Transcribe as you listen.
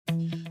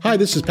Hi,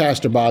 this is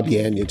Pastor Bob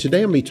Yandian.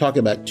 Today I'm going to be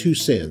talking about two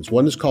sins.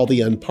 One is called the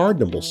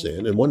unpardonable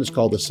sin, and one is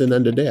called the sin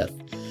unto death.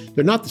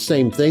 They're not the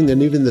same thing,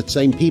 then even the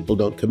same people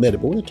don't commit it.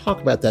 But we're going to talk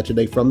about that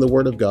today from the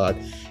Word of God.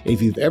 And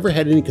if you've ever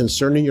had any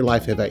concern in your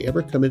life, have I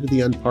ever committed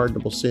the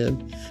unpardonable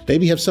sin?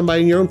 Maybe you have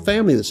somebody in your own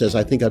family that says,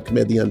 I think I've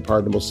committed the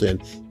unpardonable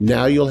sin.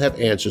 Now you'll have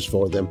answers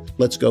for them.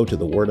 Let's go to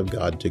the Word of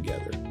God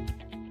together.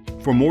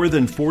 For more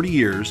than 40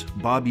 years,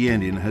 Bob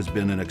Yandian has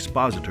been an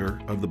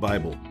expositor of the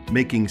Bible,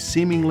 making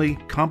seemingly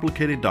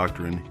complicated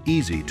doctrine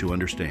easy to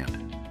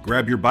understand.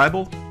 Grab your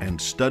Bible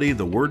and study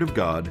the Word of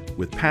God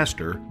with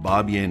Pastor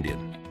Bob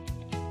Yandian.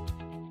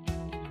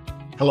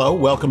 Hello,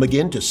 welcome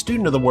again to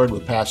Student of the Word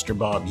with Pastor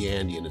Bob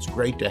Yandian. It's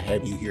great to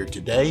have you here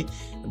today.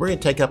 And we're going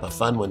to take up a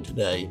fun one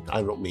today.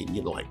 I don't mean,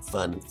 like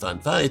fun.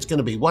 It's going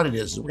to be what it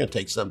is. We're going to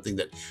take something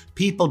that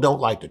people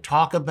don't like to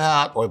talk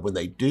about, or when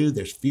they do,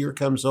 there's fear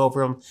comes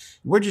over them.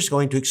 We're just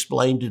going to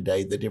explain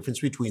today the difference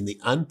between the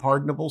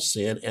unpardonable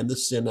sin and the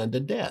sin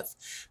unto death,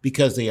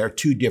 because they are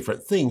two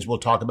different things we'll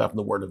talk about from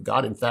the Word of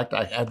God. In fact,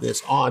 I have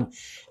this on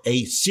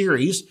a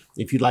series.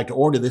 If you'd like to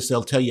order this,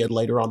 they'll tell you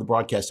later on the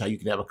broadcast how you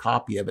can have a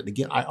copy of it. And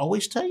again, I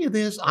always tell you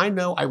this. I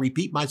know I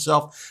repeat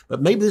myself,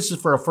 but maybe this is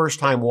for a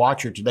first-time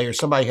watcher today, or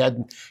somebody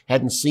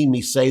hadn't seen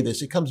me say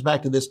this. It comes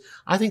back to this.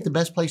 I think the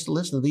best place to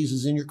listen to these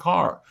is in your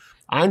car.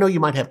 I know you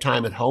might have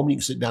time at home. You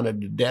can sit down at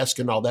a desk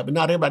and all that, but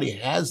not everybody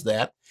has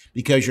that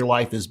because your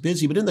life is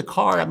busy. But in the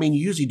car, you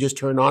usually just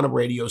turn on a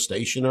radio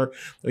station or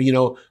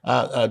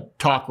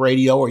talk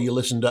radio, or you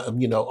listen to,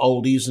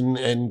 oldies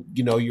and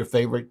your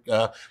favorite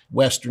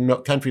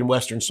country and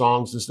Western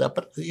songs and stuff.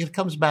 But it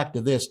comes back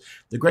to this.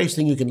 The greatest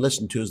thing you can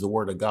listen to is the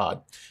Word of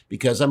God,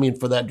 because,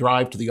 for that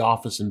drive to the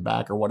office and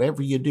back or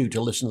whatever you do,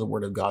 to listen to the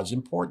Word of God is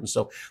important.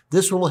 So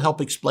this one will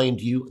help explain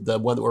to you the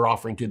one that we're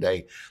offering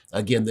today.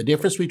 Again, the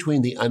difference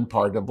between the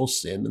unpardonable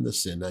sin and the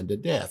sin unto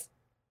death.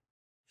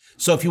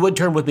 So if you would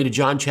turn with me to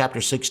John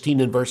chapter 16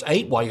 and verse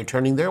 8. While you're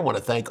turning there, I want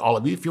to thank all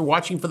of you. If you're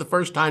watching for the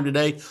first time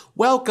today,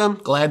 welcome.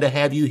 Glad to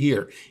have you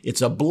here.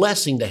 It's a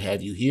blessing to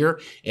have you here.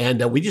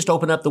 And we just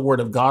open up the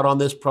Word of God on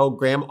this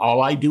program.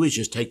 All I do is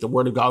just take the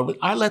Word of God.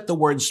 I let the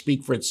Word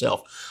speak for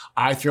itself.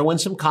 I throw in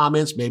some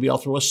comments. Maybe I'll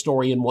throw a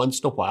story in once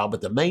in a while.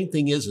 But the main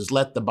thing is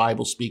let the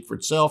Bible speak for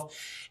itself.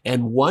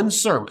 And one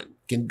sermon,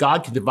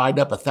 God can divide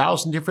up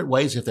 1,000 different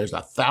ways. If there's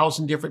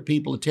 1,000 different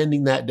people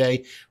attending that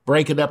day,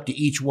 break it up to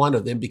each one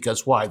of them,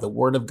 because why? The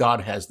Word of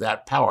God has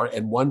that power,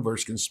 and one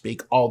verse can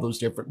speak all those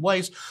different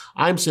ways.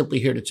 I'm simply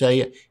here to tell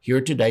you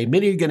here today,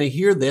 many are going to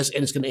hear this,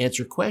 and it's going to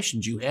answer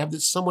questions you have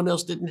that someone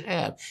else didn't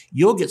have.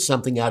 You'll get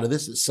something out of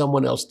this that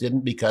someone else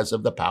didn't because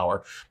of the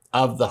power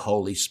of the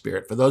Holy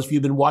Spirit. For those of you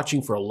who've been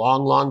watching for a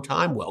long, long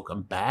time,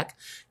 welcome back.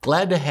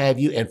 Glad to have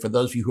you. And for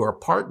those of you who are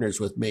partners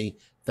with me,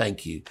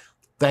 thank you.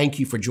 Thank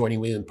you for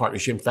joining me in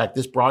partnership. In fact,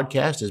 this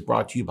broadcast is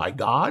brought to you by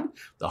God,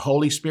 the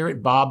Holy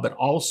Spirit, Bob, but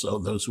also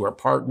those who are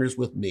partners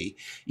with me.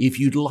 If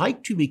you'd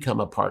like to become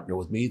a partner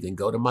with me, then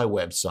go to my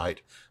website,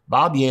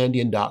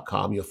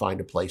 bobyandian.com. You'll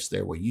find a place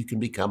there where you can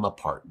become a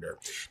partner.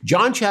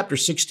 John chapter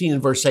 16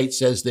 and verse 8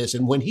 says this,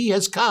 and when he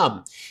has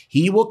come,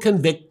 he will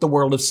convict the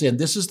world of sin.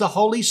 This is the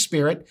Holy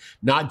Spirit,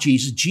 not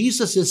Jesus.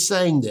 Jesus is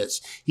saying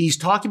this. He's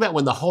talking about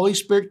when the Holy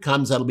Spirit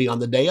comes, that'll be on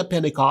the day of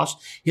Pentecost.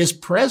 His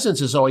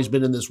presence has always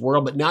been in this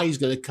world, but now he's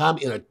going to come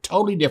in a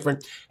totally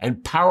different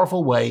and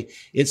powerful way.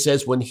 It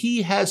says, when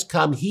he has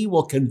come, he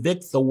will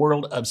convict the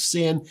world of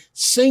sin,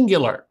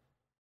 singular,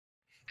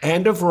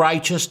 and of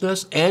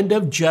righteousness, and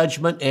of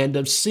judgment, and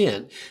of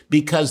sin,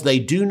 because they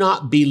do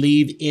not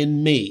believe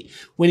in me.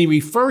 When he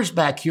refers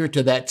back here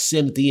to that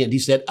sin at the end, he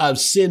said, of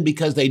sin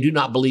because they do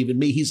not believe in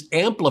me. He's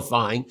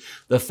amplifying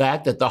the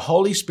fact that the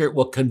Holy Spirit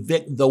will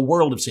convict the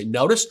world of sin.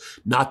 Notice,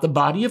 not the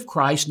body of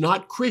Christ,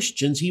 not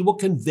Christians. He will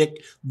convict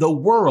the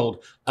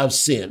world of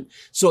sin.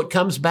 So it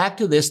comes back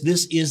to this.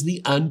 This is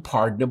the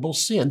unpardonable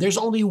sin. There's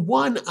only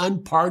one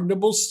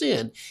unpardonable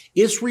sin.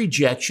 It's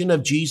rejection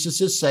of Jesus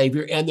as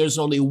Savior, and there's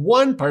only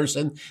one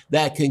person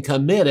that can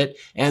commit it,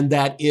 and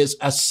that is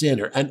a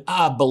sinner.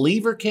 A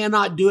believer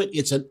cannot do it.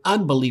 It's an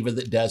unbeliever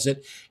that does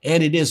it,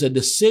 and it is a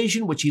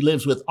decision which he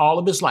lives with all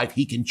of his life.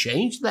 He can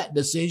change that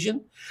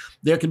decision.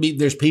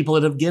 There's people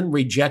that have, again,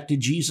 rejected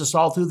Jesus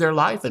all through their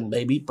life, and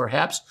maybe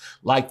perhaps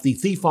like the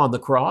thief on the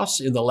cross,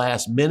 in the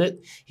last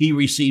minute, he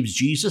receives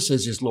Jesus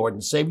as his Lord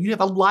and Savior. You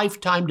have a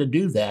lifetime to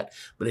do that,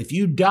 but if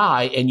you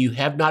die and you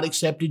have not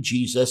accepted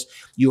Jesus,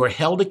 you are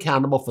held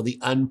accountable for the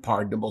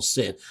unpardonable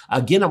sin.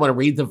 Again, I want to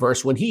read the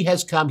verse. When he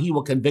has come, he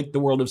will convict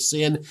the world of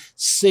sin,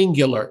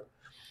 singular,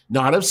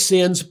 not of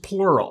sins,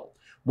 plural.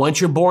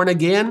 Once you're born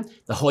again,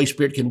 the Holy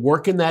Spirit can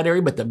work in that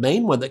area, but the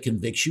main one that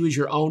convicts you is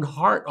your own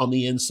heart on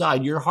the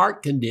inside. Your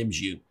heart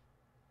condemns you.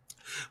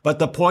 But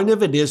the point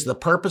of it is the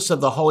purpose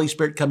of the Holy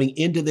Spirit coming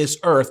into this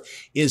earth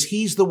is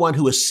he's the one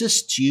who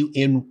assists you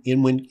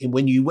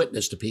when you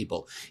witness to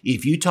people.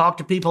 If you talk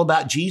to people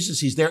about Jesus,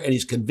 he's there and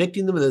he's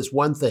convicting them of this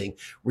one thing,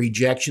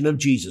 rejection of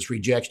Jesus.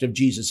 Rejection of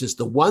Jesus is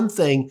the one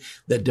thing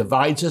that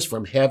divides us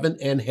from heaven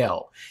and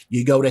hell.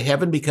 You go to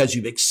heaven because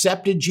you've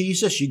accepted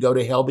Jesus. You go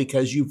to hell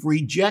because you've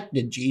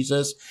rejected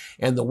Jesus.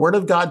 And the Word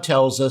of God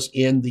tells us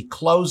in the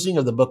closing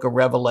of the book of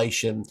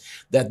Revelation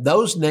that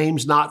those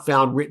names not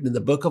found written in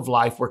the book of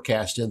life were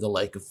cast in the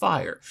lake of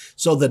fire.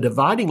 So the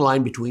dividing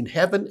line between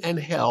heaven and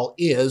hell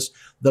is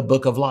the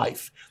book of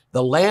life.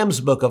 The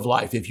Lamb's book of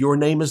life. If your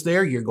name is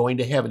there, you're going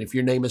to heaven. If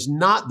your name is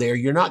not there,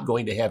 you're not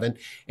going to heaven.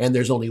 And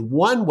there's only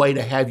one way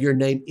to have your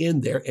name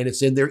in there, and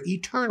it's in there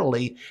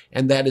eternally,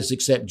 and that is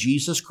accept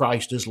Jesus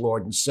Christ as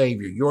Lord and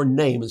Savior. Your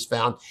name is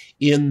found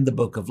in the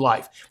book of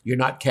life. You're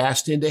not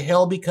cast into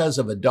hell because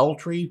of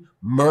adultery,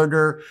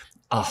 murder,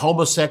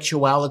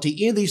 homosexuality,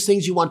 any of these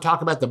things you want to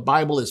talk about. The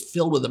Bible is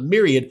filled with a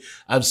myriad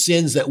of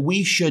sins that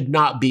we should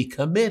not be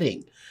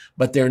committing.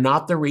 But they're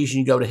not the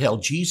reason you go to hell.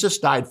 Jesus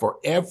died for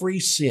every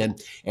sin,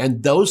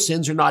 and those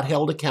sins are not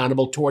held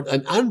accountable toward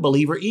an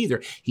unbeliever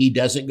either. He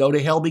doesn't go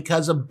to hell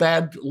because of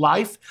bad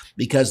life,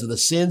 because of the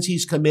sins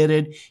he's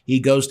committed. He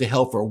goes to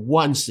hell for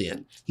one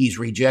sin. He's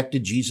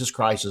rejected Jesus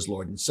Christ as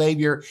Lord and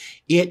Savior.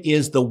 It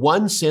is the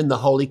one sin the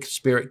Holy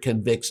Spirit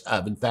convicts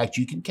of. In fact,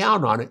 you can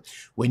count on it.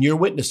 When you're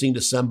witnessing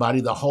to somebody,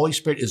 the Holy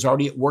Spirit is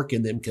already at work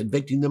in them,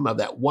 convicting them of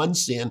that one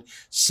sin,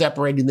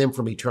 separating them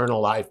from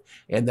eternal life,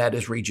 and that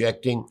is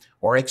rejecting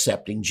or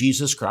accepting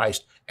Jesus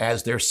Christ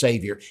as their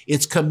Savior.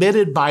 It's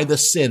committed by the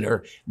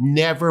sinner,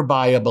 never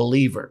by a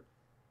believer.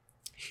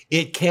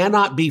 It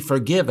cannot be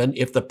forgiven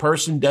if the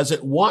person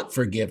doesn't want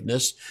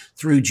forgiveness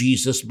through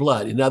Jesus'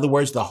 blood. In other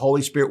words, the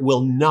Holy Spirit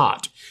will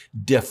not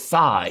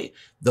defy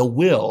the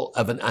will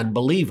of an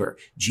unbeliever.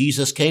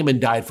 Jesus came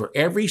and died for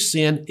every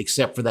sin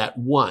except for that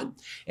one.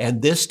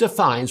 And this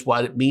defines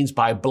what it means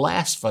by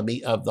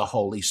blasphemy of the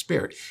Holy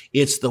Spirit.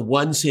 It's the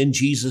one sin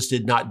Jesus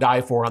did not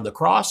die for on the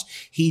cross.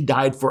 He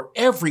died for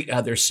every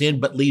other sin,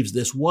 but leaves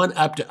this one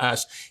up to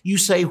us. You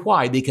say,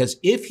 why? Because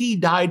if he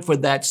died for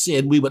that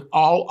sin, we would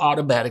all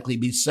automatically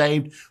be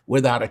saved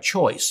without a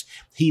choice.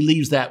 He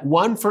leaves that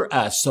one for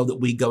us so that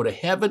we go to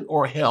heaven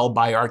or hell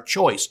by our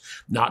choice,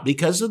 not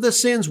because of the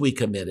sins we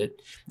committed,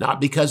 not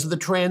because of the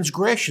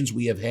transgressions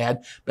we have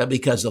had, but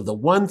because of the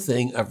one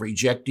thing of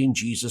rejecting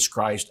Jesus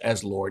Christ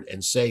as Lord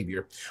and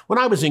Savior. When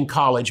I was in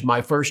college,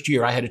 my first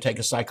year, I had to take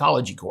a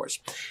psychology course.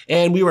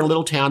 And we were in a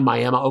little town,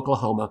 Miami,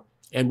 Oklahoma.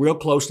 And real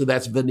close to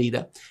that's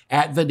Veneta.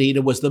 At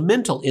Veneta was the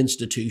mental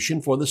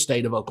institution for the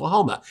state of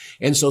Oklahoma.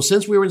 And so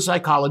since we were in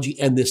psychology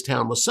and this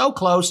town was so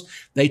close,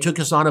 they took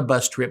us on a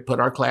bus trip,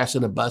 put our class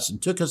in a bus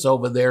and took us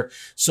over there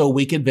so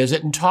we could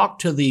visit and talk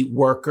to the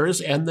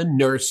workers and the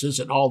nurses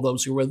and all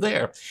those who were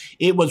there.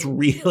 It was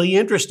really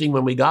interesting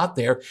when we got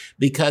there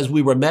because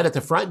we were met at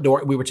the front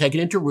door. We were taken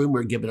into a room.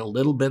 We were given a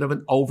little bit of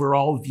an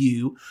overall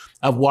view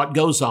of what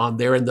goes on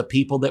there and the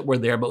people that were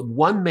there. But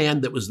one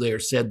man that was there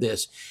said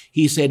this.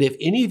 He said, if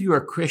any of you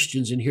are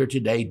Christians in here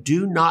today,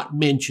 do not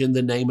mention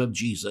the name of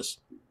Jesus.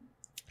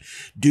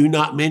 Do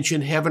not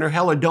mention heaven or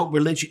hell, or don't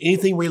mention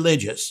anything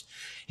religious.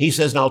 He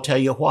says, and I'll tell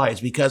you why.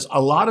 It's because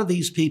a lot of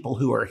these people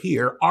who are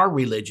here are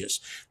religious.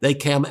 They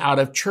come out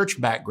of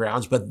church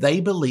backgrounds, but they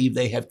believe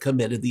they have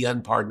committed the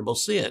unpardonable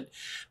sin.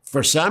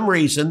 For some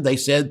reason, they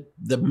said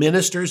the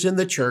ministers in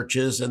the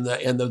churches and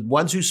the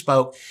ones who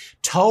spoke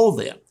told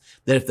them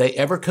that if they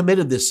ever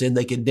committed this sin,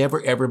 they could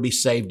never, ever be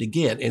saved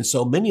again. And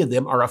so many of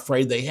them are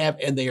afraid they have,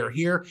 and they are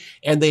here,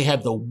 and they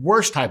have the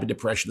worst type of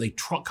depression. They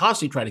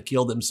constantly try to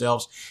kill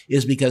themselves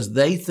is because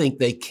they think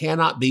they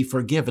cannot be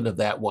forgiven of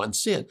that one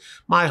sin.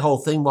 My whole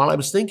thing while I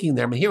was thinking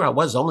there, I mean, here I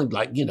was only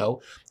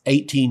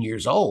 18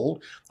 years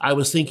old. I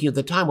was thinking at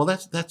the time, well,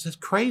 that's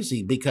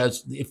crazy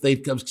because if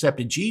they've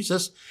accepted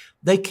Jesus,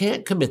 they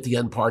can't commit the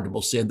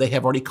unpardonable sin. They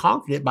have already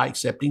conquered it by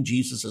accepting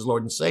Jesus as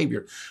Lord and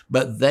Savior.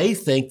 But they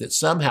think that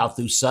somehow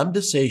through some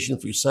decision,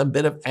 through some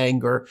bit of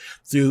anger,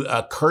 through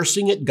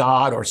cursing at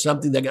God or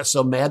something, they got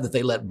so mad that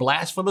they let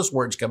blasphemous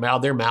words come out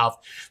of their mouth,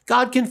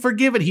 God can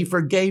forgive it. He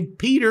forgave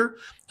Peter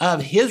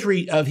of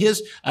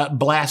his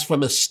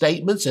blasphemous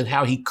statements and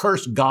how he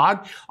cursed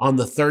God on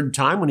the third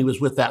time when he was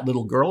with that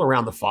little girl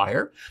around the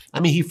fire. I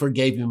mean, he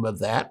forgave him of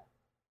that.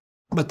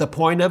 But the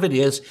point of it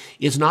is,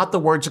 it's not the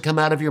words that come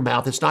out of your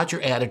mouth. It's not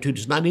your attitude.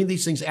 It's not any of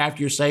these things after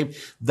you're saved.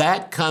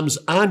 That comes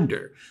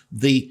under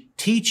the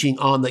teaching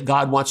on that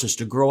God wants us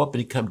to grow up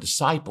and become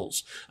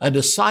disciples. A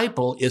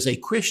disciple is a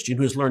Christian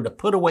who has learned to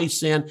put away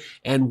sin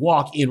and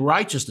walk in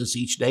righteousness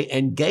each day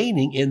and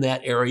gaining in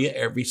that area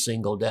every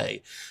single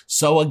day.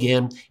 So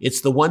again, it's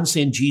the one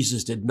sin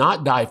Jesus did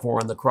not die for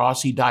on the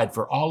cross. He died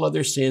for all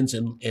other sins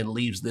and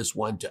leaves this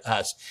one to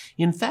us.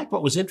 In fact,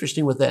 what was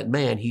interesting with that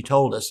man, he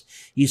told us,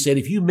 he said,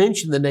 if you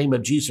mention the name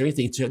of Jesus or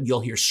anything,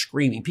 you'll hear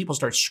screaming. People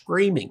start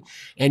screaming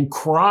and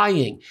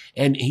crying.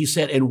 And he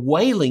said, and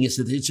wailing, he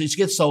said, it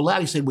gets so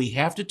loud. He said, we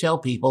have to tell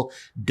people,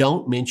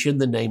 don't mention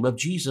the name of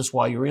Jesus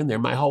while you're in there.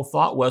 My whole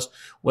thought was,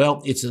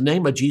 well, it's the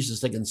name of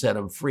Jesus that can set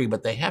them free,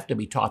 but they have to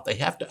be taught. They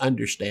have to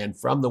understand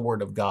from the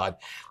Word of God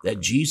that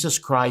Jesus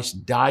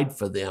Christ died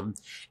for them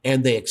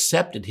and they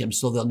accepted him,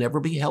 so they'll never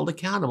be held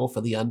accountable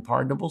for the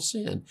unpardonable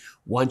sin.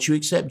 Once you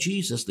accept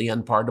Jesus, the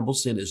unpardonable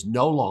sin is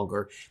no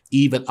longer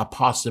even a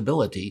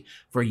possibility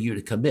for you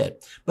to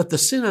commit. But the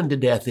sin unto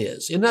death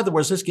is. In other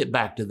words, let's get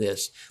back to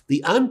this.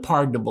 The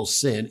unpardonable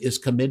sin is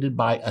committed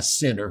by a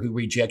sinner who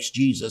rejects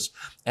Jesus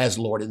as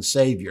Lord and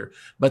Savior.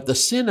 But the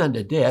sin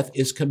unto death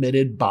is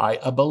committed by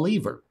a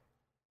believer.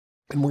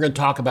 And we're going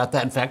to talk about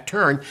that. In fact,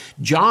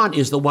 John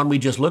is the one we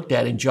just looked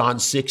at in John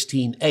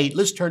 16:8.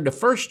 Let's turn to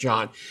 1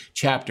 John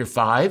chapter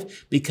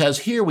 5, because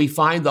here we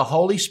find the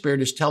Holy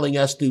Spirit is telling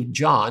us through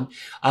John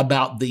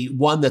about the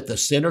one that the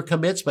sinner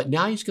commits, but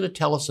now he's going to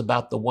tell us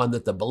about the one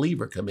that the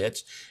believer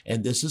commits,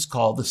 and this is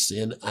called the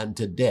sin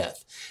unto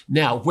death.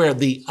 Now, where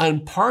the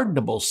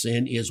unpardonable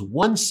sin is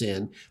one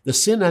sin, the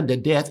sin unto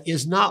death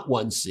is not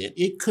one sin.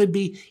 It could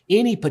be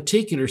any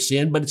particular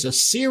sin, but it's a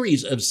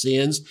series of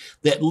sins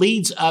that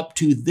leads up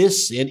to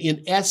this sin.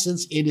 In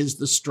essence, it is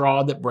the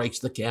straw that breaks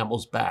the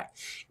camel's back.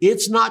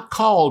 It's not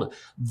called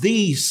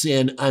the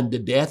sin unto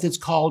death. It's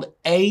called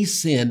a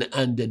sin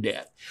unto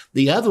death.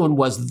 The other one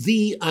was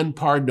the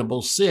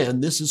unpardonable sin.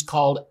 This is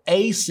called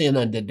a sin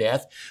unto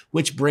death,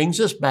 which brings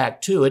us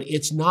back to it.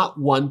 It's not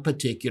one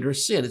particular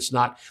sin. It's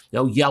not,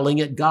 yelling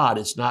at God.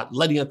 It's not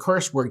letting a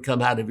curse word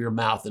come out of your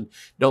mouth. And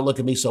don't look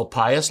at me so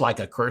pious, like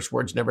a curse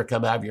word's never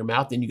come out of your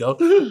mouth. And you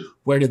go,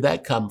 where did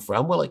that come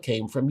from? Well, it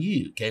came from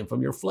you. It came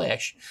from your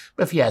flesh.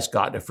 But if you ask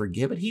God to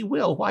forgive it, he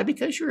will. Why?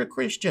 Because you're a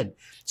Christian.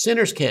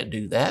 Sinners can't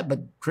do that,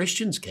 but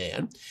Christians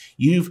can.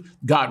 You've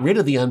got rid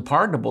of the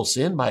unpardonable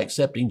sin by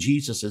accepting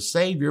Jesus as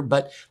Savior,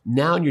 but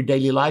now in your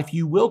daily life,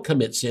 you will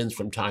commit sins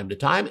from time to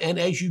time. And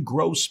as you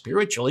grow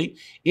spiritually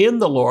in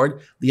the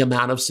Lord, the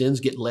amount of sins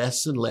get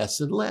less and less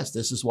and less.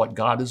 This is what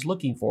God is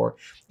looking for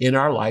in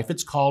our life.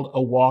 It's called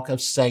a walk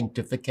of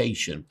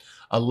sanctification,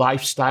 a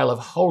lifestyle of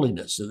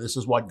holiness. And this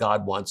is what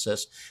God wants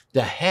us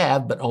to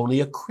have, but only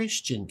a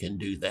Christian can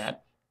do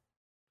that,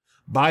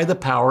 by the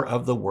power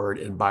of the Word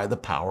and by the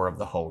power of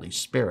the Holy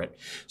Spirit.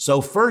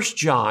 So 1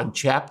 John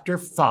chapter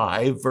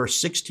 5,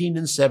 verse 16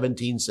 and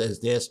 17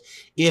 says this,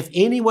 if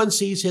anyone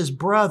sees his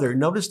brother,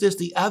 notice this,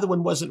 the other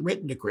one wasn't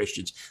written to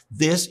Christians.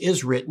 This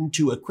is written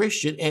to a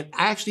Christian and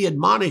actually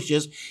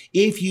admonishes,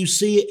 if you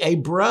see a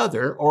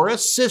brother or a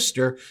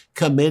sister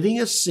committing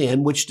a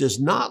sin which does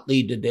not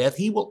lead to death,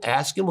 he will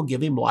ask and will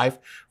give him life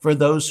for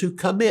those who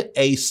commit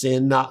a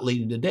sin not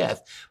leading to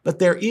death. But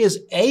there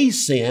is a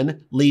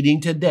sin leading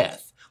to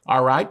death.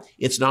 All right.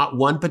 It's not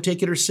one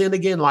particular sin.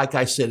 Again, like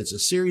I said, it's a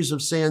series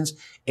of sins.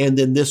 And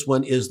then this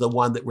one is the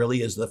one that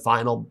really is the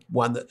final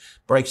one that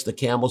breaks the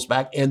camel's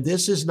back. And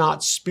this is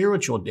not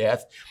spiritual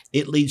death.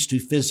 It leads to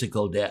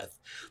physical death.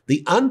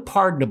 The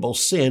unpardonable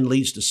sin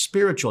leads to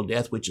spiritual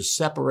death, which is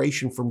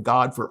separation from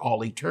God for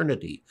all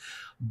eternity.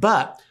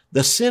 But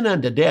the sin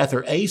unto death,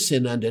 or a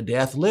sin unto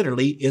death,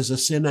 literally is a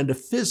sin unto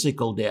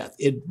physical death.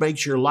 It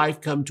makes your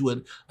life come to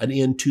an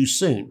end too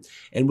soon.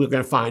 And we're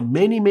going to find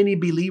many, many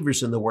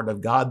believers in the Word of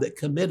God that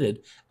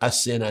committed a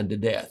sin unto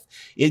death.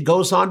 It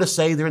goes on to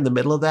say there in the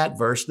middle of that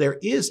verse, there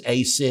is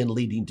a sin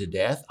leading to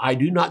death. I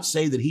do not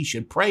say that he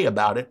should pray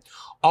about it.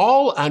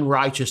 All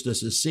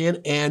unrighteousness is sin,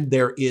 and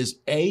there is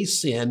a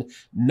sin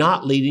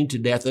not leading to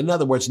death. In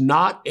other words,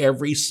 not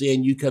every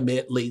sin you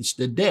commit leads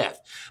to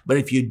death. But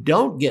if you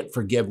don't get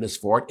forgiveness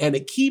for it, and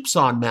it keeps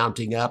on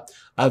mounting up,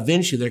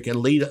 eventually there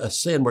can lead a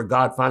sin where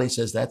God finally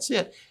says, that's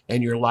it,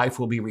 and your life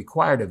will be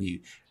required of you.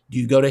 Do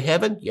you go to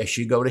heaven? Yes,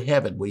 you go to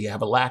heaven. Will you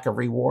have a lack of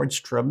rewards?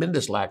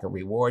 Tremendous lack of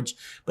rewards,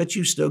 but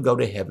you still go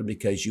to heaven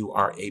because you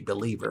are a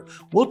believer.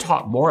 We'll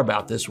talk more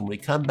about this when we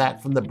come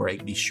back from the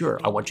break. Be sure,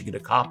 I want you to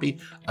get a copy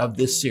of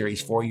this series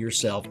for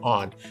yourself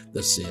on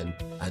the sin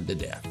unto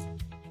death.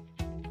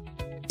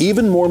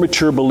 Even more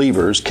mature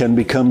believers can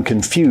become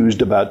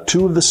confused about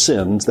two of the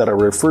sins that are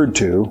referred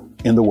to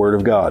in the Word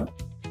of God.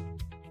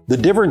 The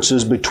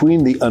differences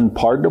between the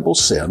unpardonable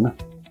sin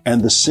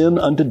and the sin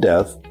unto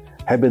death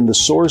have been the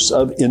source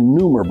of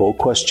innumerable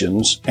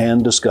questions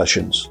and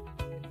discussions.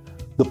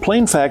 The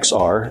plain facts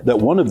are that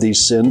one of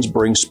these sins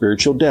brings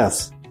spiritual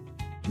death.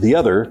 The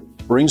other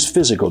brings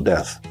physical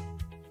death.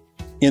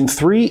 In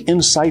 3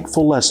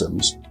 insightful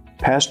lessons,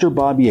 Pastor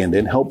Bob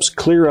Yandian helps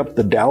clear up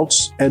the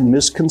doubts and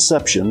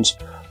misconceptions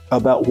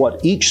about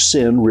what each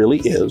sin really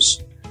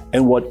is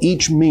and what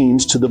each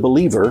means to the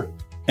believer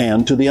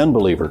and to the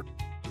unbeliever.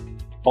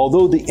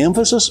 Although the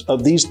emphasis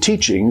of these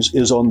teachings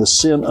is on the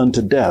sin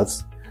unto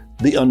death,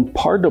 the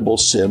unpardonable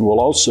sin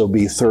will also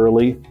be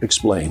thoroughly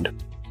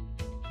explained.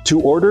 To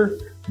order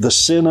The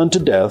Sin Unto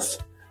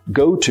Death,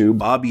 go to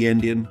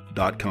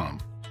bobyandian.com.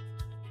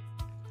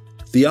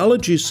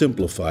 Theology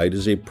Simplified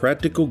is a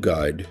practical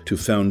guide to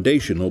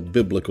foundational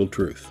biblical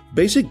truth.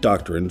 Basic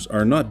doctrines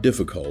are not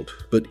difficult,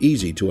 but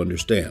easy to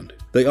understand.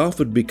 They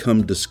often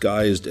become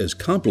disguised as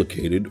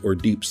complicated or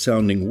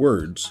deep-sounding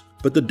words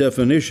but the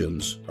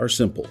definitions are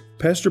simple.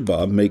 Pastor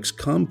Bob makes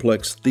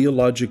complex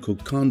theological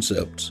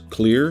concepts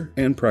clear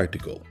and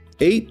practical.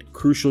 8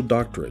 crucial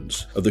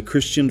doctrines of the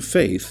Christian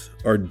faith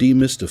are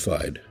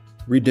demystified: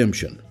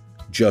 redemption,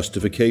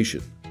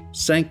 justification,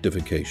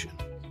 sanctification,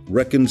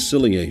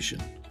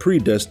 reconciliation,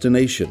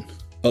 predestination,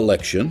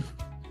 election,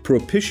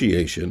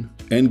 propitiation,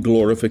 and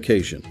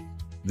glorification.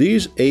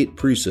 These 8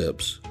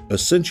 precepts,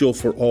 essential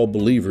for all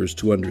believers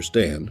to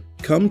understand,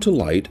 come to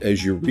light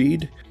as you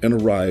read and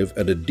arrive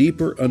at a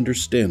deeper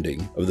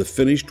understanding of the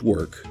finished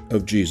work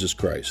of Jesus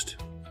Christ.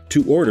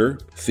 To order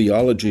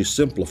Theology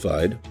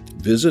Simplified,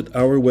 visit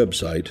our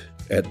website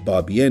at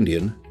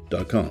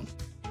bobyandian.com.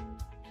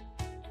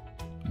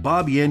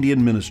 Bob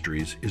Yandian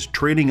Ministries is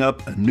training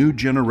up a new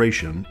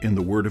generation in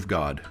the Word of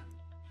God.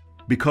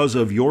 Because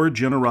of your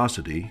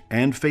generosity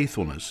and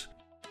faithfulness,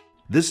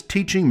 this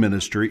teaching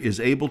ministry is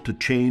able to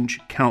change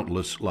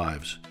countless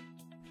lives.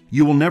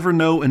 You will never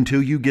know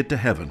until you get to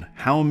heaven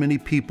how many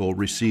people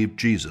received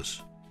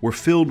Jesus, were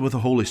filled with the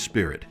Holy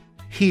Spirit,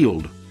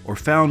 healed, or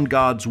found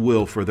God's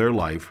will for their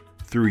life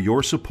through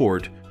your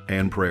support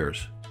and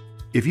prayers.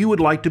 If you would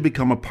like to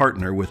become a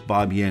partner with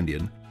Bob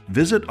Yandian,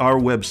 visit our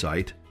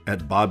website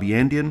at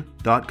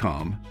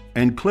bobyandian.com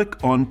and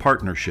click on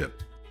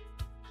Partnership.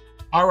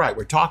 All right,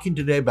 we're talking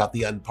today about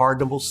the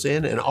unpardonable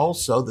sin and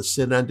also the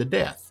sin unto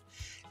death.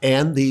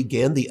 And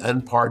the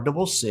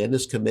unpardonable sin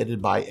is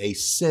committed by a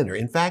sinner.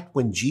 In fact,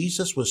 when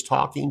Jesus was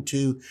talking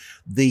to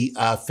the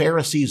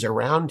Pharisees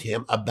around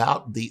him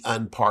about the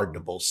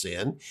unpardonable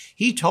sin,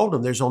 he told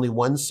them there's only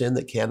one sin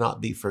that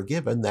cannot be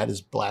forgiven. That is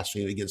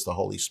blasphemy against the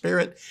Holy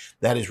Spirit.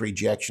 That is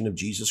rejection of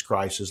Jesus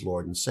Christ as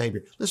Lord and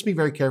Savior. Listen to me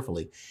very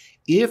carefully.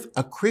 If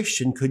a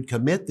Christian could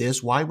commit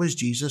this, why was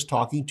Jesus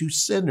talking to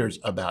sinners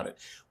about it?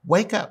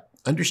 Wake up.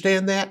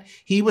 Understand that?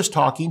 He was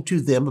talking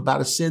to them about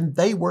a sin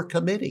they were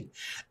committing.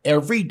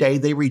 Every day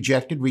they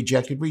rejected.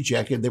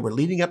 They were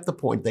leading up the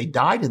point they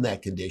died in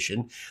that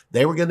condition.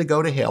 They were going to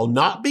go to hell,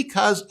 not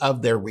because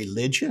of their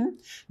religion,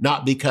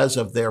 not because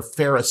of their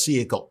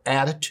Pharisaical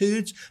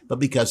attitudes, but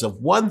because of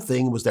one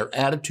thing was their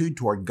attitude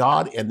toward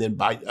God and then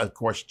by, of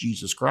course,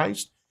 Jesus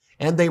Christ.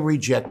 And they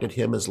rejected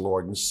him as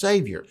Lord and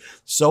Savior.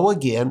 So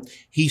again,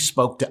 he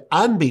spoke to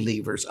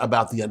unbelievers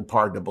about the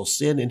unpardonable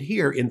sin. And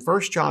here in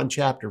 1 John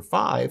chapter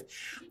 5,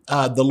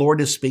 the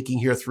Lord is speaking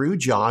here through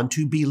John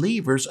to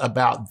believers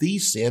about the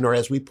sin, or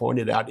as we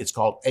pointed out, it's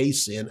called a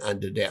sin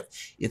unto death.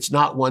 It's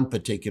not one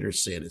particular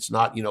sin. It's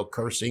not,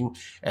 cursing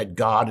at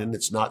God, and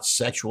it's not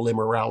sexual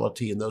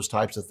immorality and those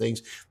types of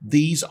things.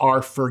 These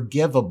are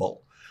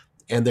forgivable.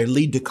 And they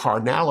lead to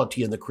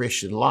carnality in the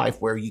Christian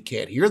life where you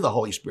can't hear the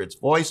Holy Spirit's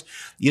voice.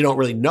 You don't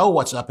really know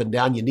what's up and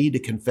down. You need to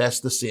confess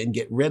the sin,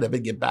 get rid of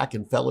it, get back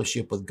in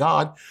fellowship with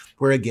God,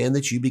 where again,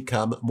 that you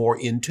become more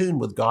in tune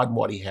with God and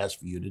what he has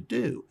for you to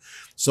do.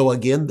 So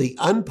again, the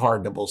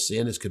unpardonable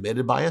sin is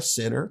committed by a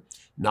sinner,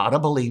 not a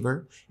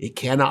believer. It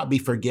cannot be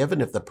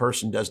forgiven if the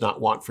person does not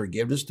want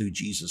forgiveness through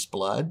Jesus'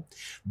 blood.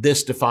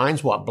 This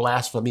defines what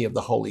blasphemy of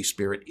the Holy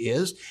Spirit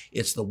is.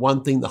 It's the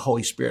one thing the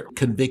Holy Spirit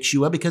convicts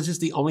you of because it's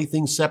the only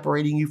thing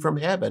separating you from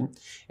heaven.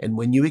 And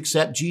when you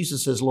accept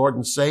Jesus as Lord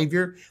and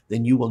Savior,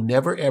 then you will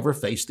never, ever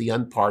face the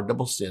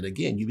unpardonable sin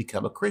again. You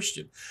become a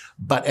Christian.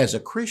 But as a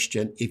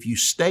Christian, if you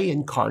stay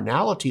in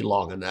carnality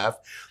long enough,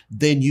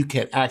 then you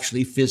can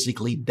actually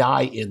physically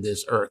die in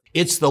this earth.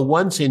 It's the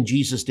one sin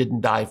Jesus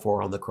didn't die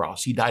for on the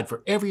cross. He died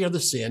for every other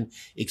sin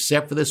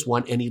except for this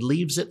one, and he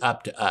leaves it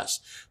up to us.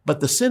 But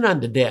the sin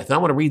unto death, and I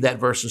want to read that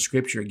verse of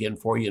scripture again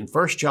for you in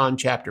 1 John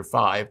chapter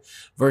 5,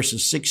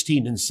 verses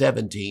 16 and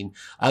 17.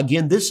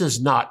 Again, this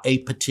is not a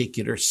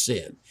particular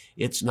sin.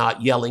 It's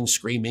not yelling,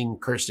 screaming,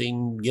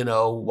 cursing,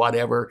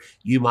 whatever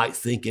you might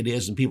think it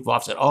is. And people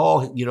have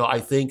often said, I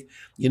think,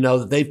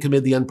 that they've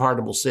committed the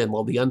unpardonable sin.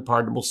 Well, the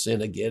unpardonable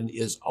sin, again,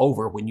 is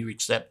over when you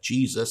accept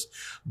Jesus.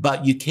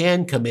 But you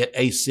can commit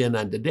a sin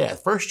unto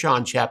death. 1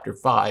 John chapter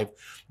 5,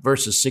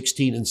 verses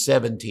 16 and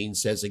 17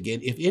 says again,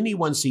 if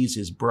anyone sees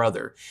his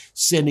brother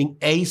sinning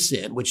a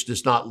sin which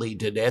does not lead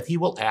to death, he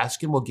will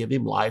ask and will give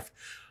him life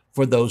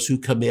for those who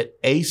commit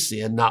a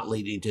sin not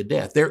leading to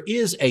death. There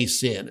is a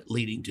sin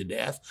leading to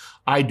death.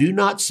 I do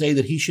not say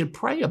that he should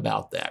pray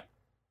about that.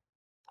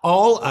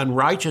 All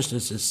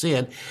unrighteousness is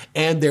sin,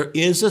 and there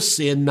is a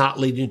sin not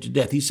leading to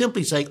death. He's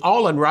simply saying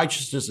all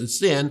unrighteousness is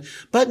sin,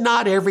 but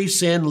not every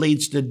sin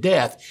leads to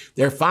death.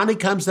 There finally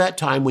comes that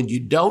time when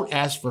you don't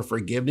ask for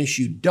forgiveness,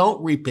 you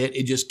don't repent,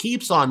 it just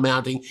keeps on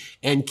mounting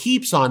and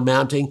keeps on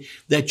mounting,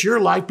 that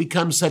your life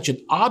becomes such an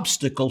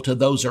obstacle to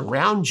those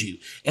around you,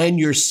 and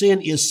your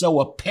sin is so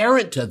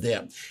apparent to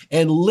them,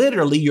 and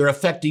literally you're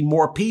affecting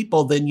more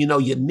people than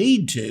you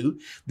need to,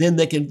 then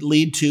they can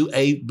lead to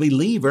a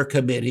believer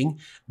committing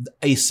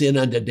a sin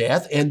unto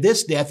death, and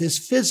this death is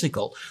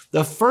physical.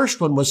 The first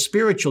one was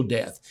spiritual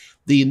death.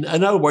 In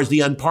other words,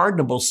 the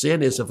unpardonable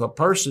sin is if a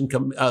person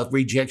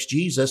rejects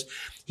Jesus,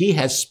 he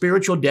has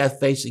spiritual death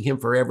facing him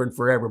forever and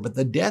forever. But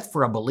the death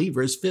for a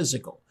believer is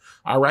physical.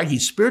 All right.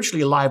 He's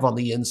spiritually alive on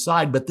the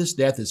inside, but this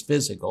death is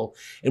physical.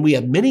 And we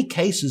have many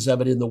cases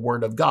of it in the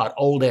Word of God,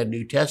 Old and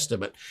New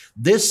Testament.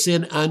 This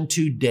sin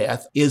unto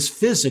death is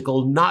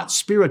physical, not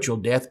spiritual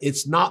death.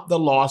 It's not the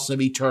loss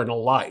of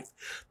eternal life.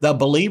 The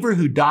believer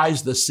who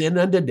dies the sin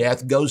unto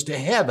death goes to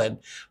heaven,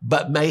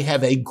 but may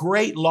have a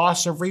great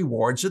loss of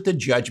rewards at the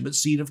judgment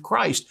seat of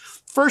Christ.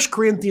 1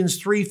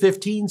 Corinthians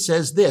 3:15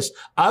 says this,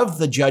 of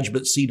the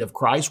judgment seat of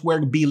Christ,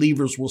 where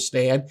believers will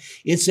stand,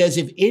 it says,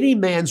 if any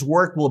man's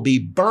work will be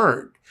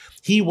burned,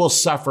 he will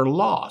suffer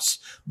loss,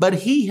 but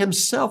he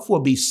himself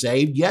will be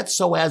saved, yet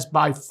so as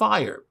by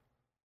fire.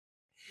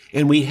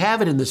 And we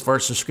have it in this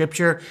verse of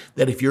scripture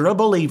that if you're a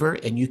believer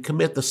and you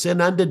commit the sin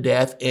unto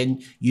death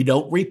and you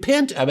don't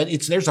repent of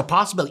it, there's a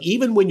possibility,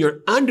 even when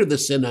you're under the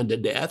sin unto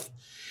death,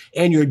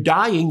 and you're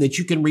dying, that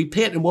you can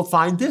repent. And we'll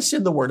find this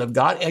in the Word of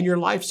God, and your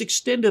life's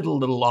extended a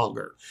little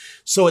longer.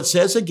 So it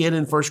says again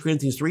in 1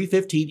 Corinthians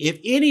 3:15, if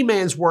any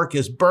man's work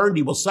is burned,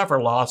 he will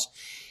suffer loss.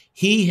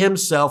 He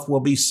himself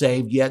will be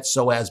saved, yet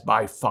so as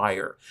by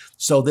fire.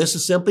 So this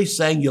is simply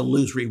saying you'll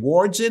lose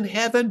rewards in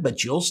heaven,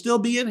 but you'll still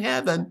be in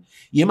heaven.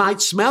 You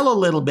might smell a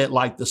little bit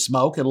like the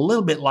smoke and a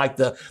little bit like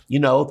the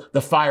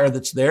fire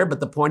that's there,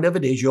 but the point of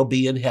it is you'll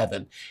be in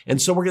heaven.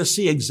 And so we're going to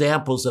see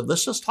examples of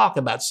this. Let's talk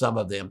about some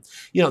of them.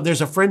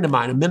 There's a friend of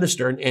mine, a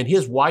minister, and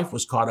his wife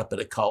was caught up in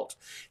a cult.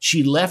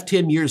 She left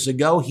him years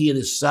ago. He and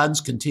his sons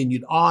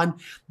continued on,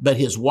 but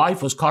his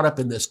wife was caught up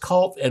in this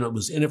cult, and it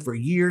was in it for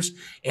years.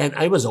 And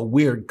it was a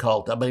weird cult.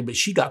 But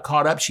she got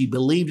caught up. She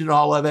believed in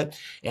all of it,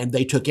 and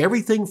they took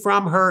everything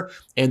from her,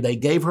 and they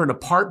gave her an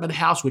apartment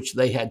house, which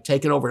they had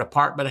taken over an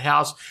apartment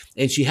house,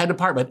 and she had an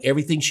apartment.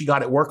 Everything she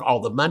got at work, all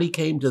the money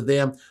came to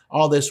them,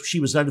 all this, she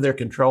was under their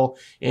control,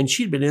 and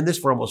she'd been in this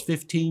for almost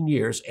 15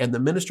 years, and the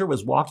minister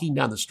was walking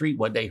down the street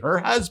one day. Her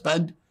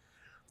husband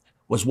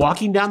was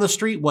walking down the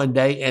street one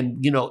day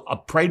and,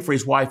 prayed for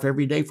his wife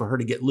every day for her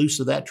to get loose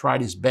of that, tried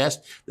his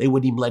best. They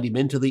wouldn't even let him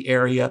into the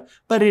area.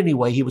 But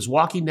anyway, he was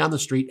walking down the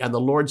street and the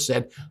Lord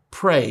said,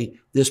 pray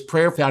this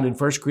prayer found in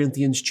 1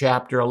 Corinthians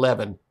chapter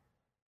 11.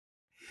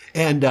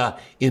 And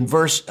in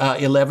verse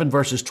 11,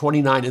 verses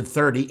 29 and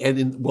 30,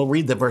 and we'll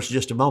read the verse in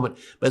just a moment,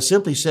 but it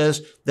simply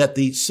says that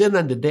the sin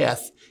unto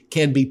death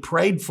can be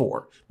prayed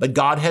for, but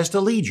God has to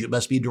lead you. It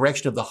must be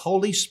direction of the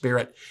Holy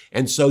Spirit.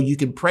 And so you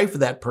can pray for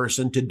that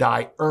person to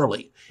die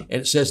early.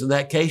 And it says in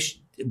that case,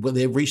 when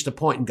they've reached a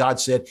point, and God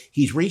said,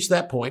 he's reached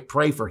that point,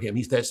 pray for him.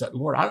 He said,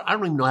 Lord, I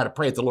don't even know how to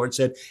pray it. The Lord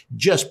said,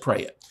 just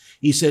pray it.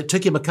 He said, it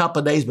took him a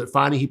couple of days, but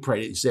finally he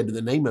prayed it. He said, in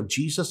the name of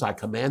Jesus, I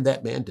command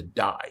that man to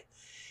die.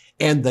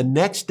 And the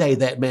next day,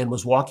 that man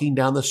was walking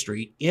down the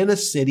street in a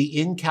city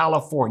in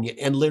California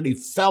and literally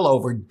fell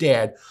over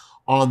dead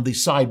on the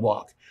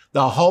sidewalk.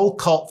 The whole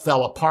cult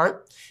fell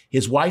apart.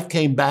 His wife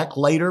came back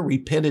later,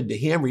 repented to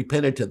him,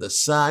 repented to the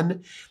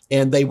son,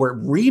 and they were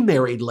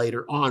remarried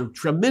later on.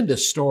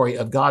 Tremendous story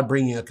of God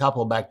bringing a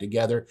couple back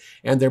together,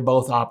 and they're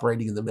both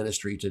operating in the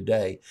ministry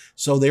today.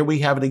 So there we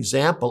have an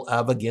example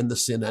of, again, the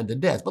sin unto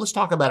death. But let's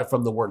talk about it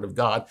from the Word of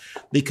God,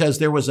 because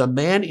there was a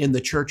man in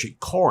the church at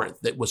Corinth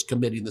that was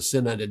committing the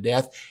sin unto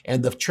death,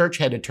 and the church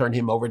had to turn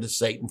him over to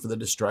Satan for the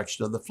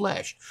destruction of the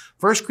flesh.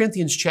 1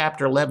 Corinthians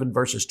chapter 11,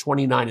 verses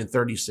 29 and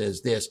 30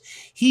 says this,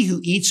 he who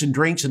eats and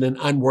drinks in an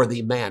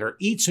unworthy manner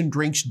eats and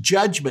drinks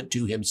judgment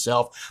to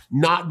himself,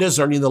 not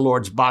discerning the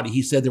Lord's body.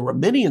 He said there were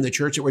many in the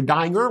church that were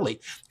dying early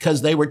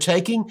because they were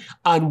taking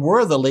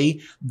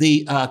unworthily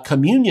the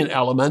communion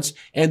elements,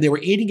 and they were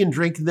eating and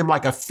drinking them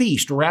like a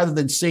feast rather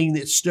than seeing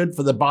that it stood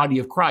for the body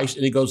of Christ.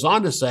 And he goes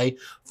on to say,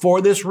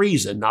 for this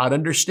reason, not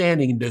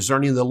understanding and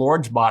discerning the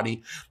Lord's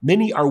body,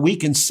 many are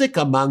weak and sick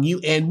among you,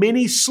 and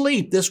many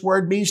sleep. This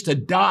word means to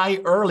die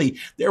early.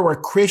 There were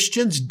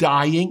Christians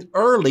dying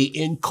early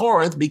in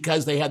Corinth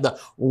because they had the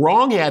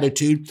wrong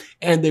attitude,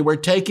 and they were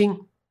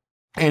taking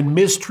and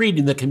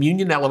mistreating the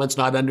communion elements,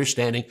 not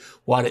understanding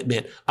what it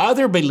meant.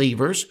 Other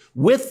believers,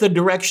 with the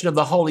direction of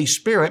the Holy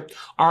Spirit,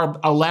 are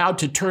allowed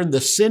to turn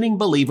the sinning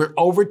believer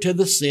over to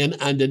the sin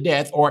unto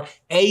death, or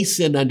a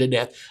sin unto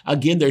death.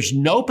 Again, there's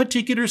no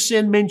particular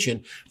sin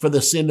mentioned for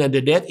the sin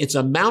unto death. It's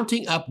a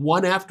mounting up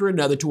one after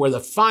another to where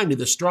finally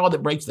the straw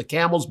that breaks the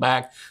camel's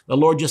back, the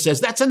Lord just says,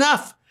 that's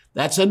enough.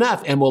 That's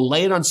enough. And we'll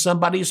lay it on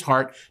somebody's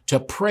heart to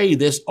pray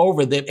this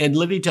over them, and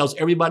literally tells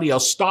everybody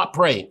else, stop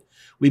praying.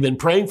 We've been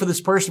praying for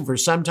this person for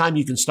some time.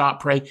 You can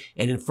stop praying.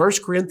 And in 1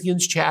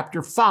 Corinthians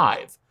chapter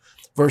 5,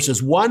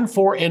 verses 1,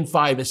 4, and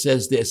 5, it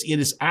says this, it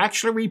is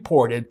actually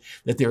reported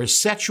that there is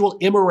sexual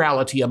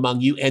immorality among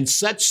you, and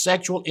such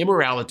sexual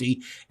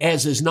immorality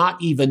as is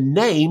not even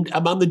named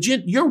among the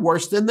Gentiles. You're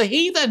worse than the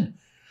heathen.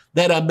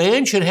 That a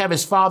man should have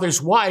his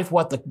father's wife,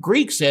 what the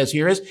Greek says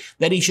here is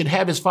that he should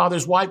have his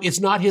father's wife.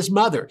 It's not his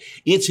mother.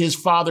 It's his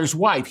father's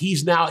wife.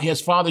 His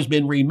father's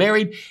been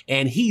remarried,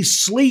 and he's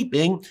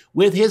sleeping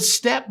with his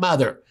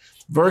stepmother.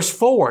 Verse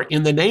 4,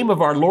 in the name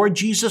of our Lord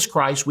Jesus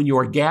Christ, when you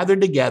are gathered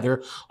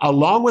together,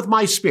 along with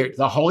my Spirit,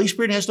 the Holy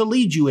Spirit has to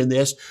lead you in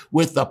this,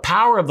 with the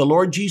power of the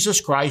Lord Jesus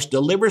Christ,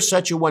 deliver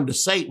such a one to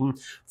Satan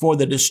for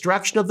the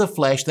destruction of the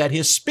flesh, that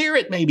his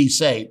spirit may be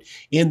saved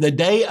in the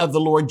day of the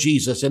Lord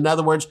Jesus. In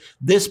other words,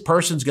 this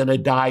person's going to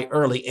die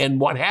early. And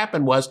what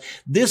happened was,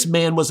 this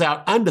man was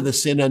out under the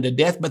sin unto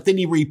death, but then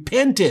he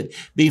repented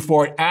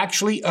before it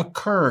actually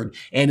occurred.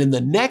 And in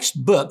the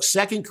next book,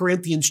 2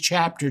 Corinthians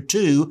chapter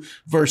 2,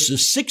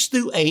 verses 6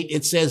 through 8,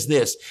 it says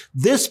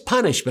this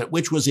punishment,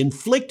 which was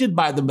inflicted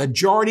by the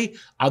majority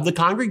of the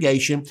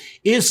congregation,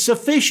 is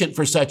sufficient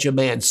for such a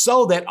man,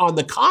 so that on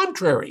the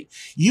contrary,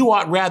 you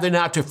ought rather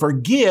now to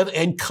forgive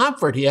and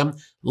comfort him,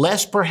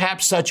 lest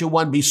perhaps such a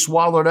one be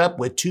swallowed up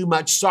with too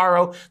much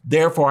sorrow.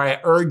 Therefore,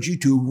 I urge you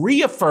to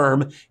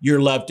reaffirm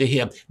your love to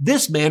him.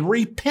 This man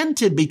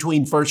repented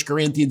between 1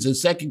 Corinthians and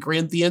 2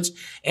 Corinthians,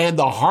 and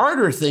the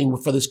harder thing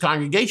for this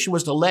congregation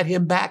was to let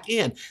him back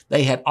in.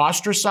 They had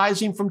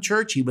ostracized him from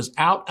church. He was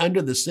out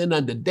under the sin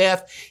unto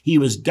death. He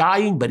was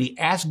dying, but he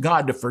asked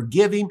God to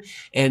forgive him.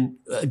 And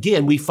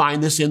again, we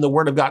find this in the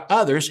Word of God.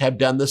 Others have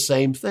done the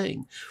same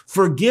thing.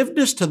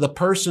 Forgiveness to the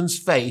person's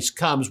face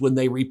comes when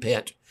they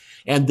repent.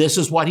 And this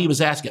is what he was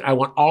asking. I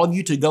want all of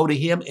you to go to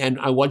him, and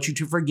I want you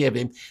to forgive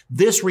him.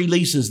 This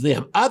releases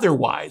them.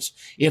 Otherwise,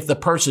 if the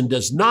person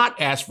does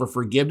not ask for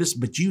forgiveness,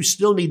 but you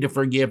still need to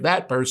forgive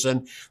that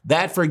person,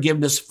 that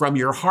forgiveness from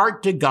your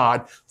heart to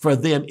God for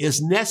them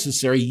is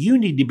necessary. You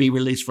need to be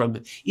released from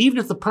it. Even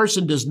if the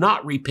person does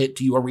not repent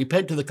to you or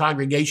repent to the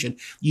congregation,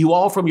 you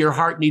all from your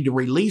heart need to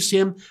release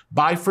him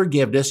by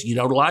forgiveness. You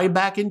don't allow him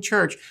back in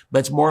church,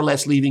 but it's more or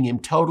less leaving him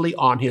totally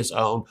on his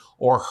own,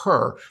 or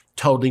her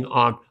totally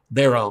on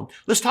their own.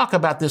 Let's talk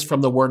about this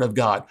from the Word of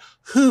God.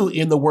 Who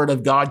in the Word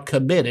of God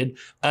committed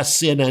a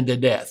sin unto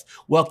death?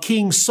 Well,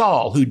 King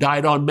Saul, who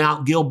died on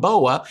Mount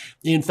Gilboa.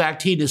 In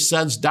fact, he and his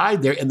sons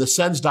died there, and the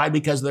sons died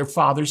because of their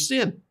father's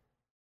sin.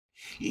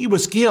 He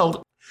was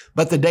killed,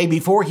 but the day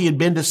before he had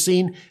been to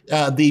see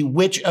the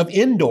witch of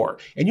Endor.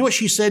 And you know what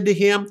she said to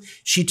him?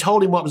 She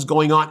told him what was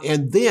going on.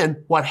 And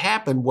then what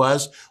happened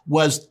was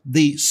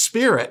the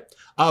spirit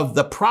of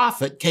the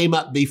prophet came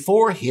up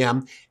before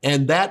him,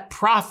 and that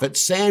prophet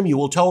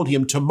Samuel told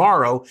him,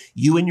 tomorrow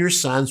you and your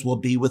sons will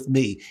be with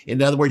me.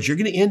 In other words, you're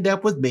going to end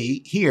up with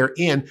me here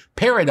in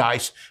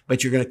paradise,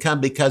 but you're going to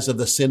come because of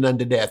the sin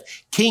unto death.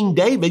 King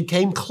David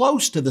came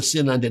close to the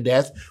sin unto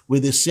death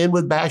with his sin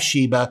with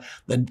Bathsheba.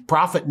 The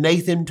prophet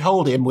Nathan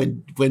told him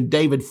when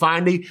David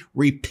finally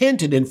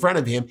repented in front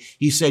of him,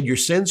 he said, your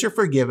sins are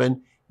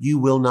forgiven. You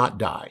will not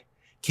die.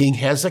 King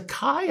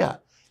Hezekiah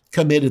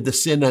committed the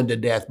sin unto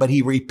death, but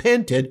he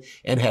repented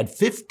and had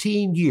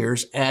 15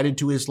 years added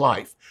to his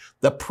life.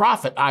 The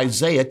prophet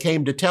Isaiah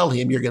came to tell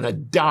him, you're going to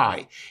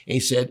die. And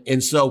he said,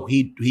 and so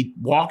he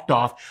walked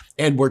off,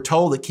 and we're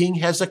told that King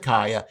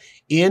Hezekiah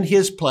in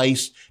his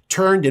place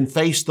turned and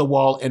faced the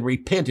wall and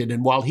repented.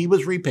 And while he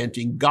was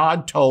repenting,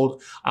 God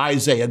told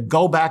Isaiah,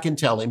 go back and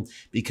tell him,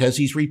 because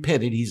he's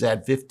repented, he's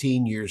added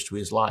 15 years to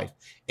his life.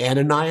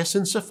 Ananias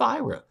and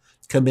Sapphira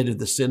committed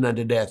the sin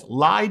unto death,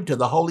 lied to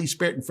the Holy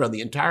Spirit in front of the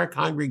entire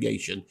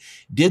congregation.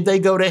 Did they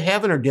go to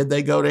heaven or did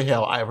they go to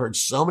hell? I've heard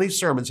so many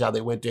sermons how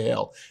they went to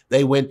hell.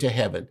 They went to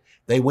heaven.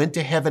 They went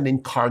to heaven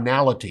in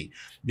carnality.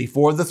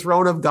 Before the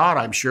throne of God,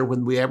 I'm sure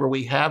whenever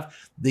we have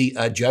the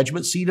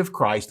judgment seat of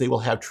Christ, they will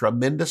have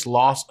tremendous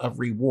loss of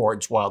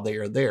rewards while they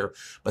are there.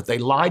 But they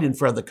lied in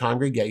front of the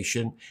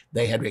congregation.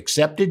 They had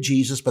accepted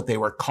Jesus, but they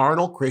were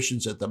carnal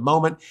Christians at the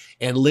moment.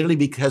 And literally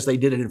because they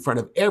did it in front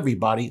of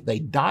everybody, they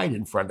died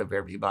in front of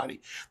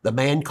everybody. The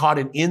man caught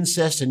in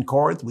incest in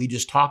Corinth, we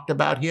just talked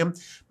about him,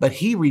 but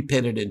he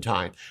repented in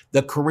time.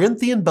 The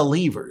Corinthian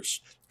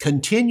believers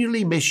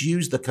continually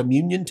misused the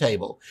communion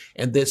table,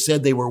 and they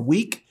said they were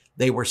weak,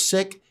 they were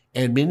sick,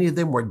 and many of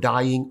them were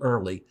dying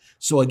early.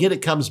 So again,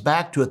 it comes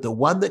back to it. The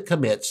one that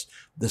commits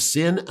the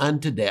sin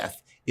unto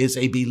death is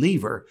a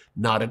believer,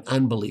 not an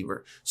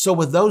unbeliever. So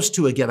with those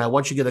two, again, I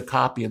want you to get a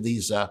copy of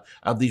these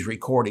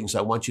recordings.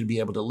 I want you to be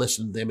able to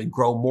listen to them and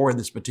grow more in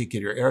this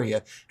particular area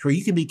to where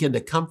you can begin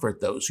to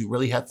comfort those who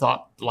really have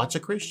thought, lots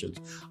of Christians,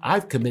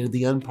 I've committed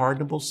the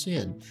unpardonable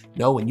sin.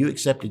 No, when you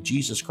accepted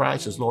Jesus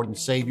Christ as Lord and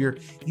Savior,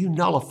 you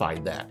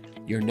nullified that.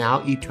 You're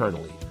now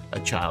eternally a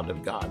child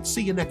of God.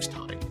 See you next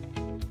time.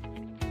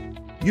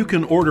 You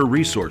can order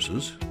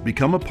resources,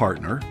 become a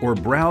partner, or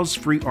browse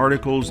free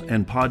articles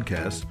and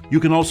podcasts. You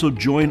can also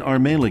join our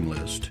mailing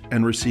list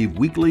and receive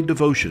weekly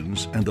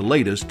devotions and the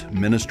latest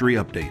ministry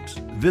updates.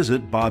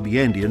 Visit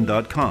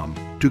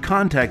bobyandian.com. To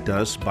contact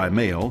us by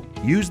mail,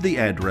 use the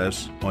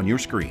address on your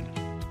screen.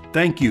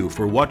 Thank you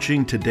for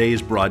watching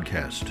today's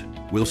broadcast.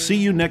 We'll see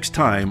you next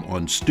time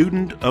on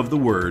Student of the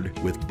Word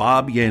with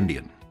Bob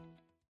Yandian.